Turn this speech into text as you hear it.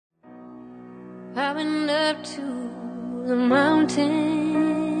I went up to the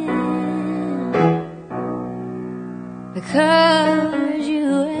mountain because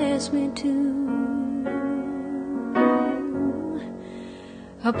you asked me to.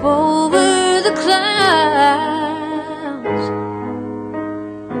 Up over the clouds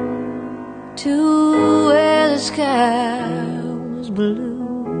to where the sky was blue.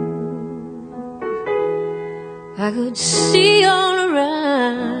 I could see all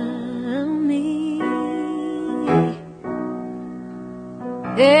around me,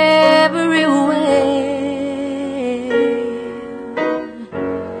 everywhere.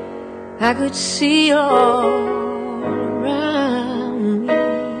 I could see all around me,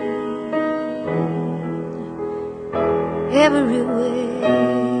 everywhere.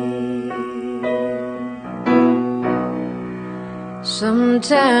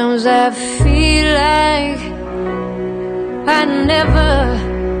 Sometimes I feel like I'd never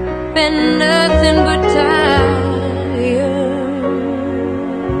been nothing but tired,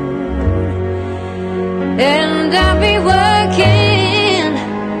 and I'll be working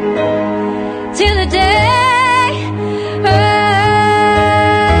till the day I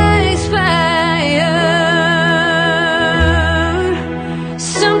expire.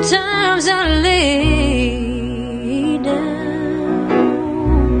 Sometimes I lay down,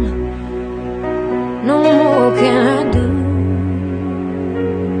 no more can I do.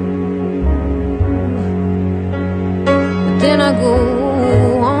 Then I go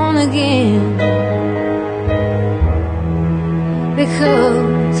on again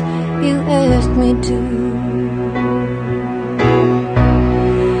because you asked me to.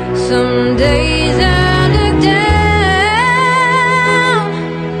 Some days I look down,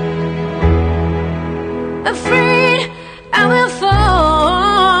 afraid I will fall,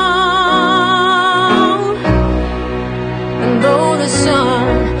 and though the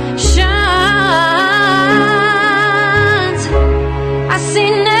sun shines, I see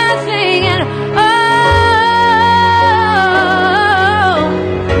nothing at all.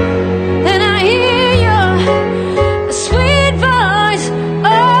 Then I hear your sweet voice,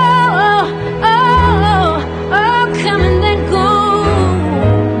 oh, oh, oh, come and then go,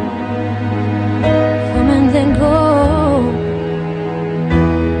 come and then go,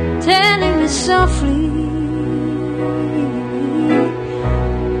 telling me softly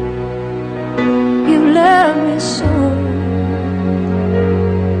you love me so.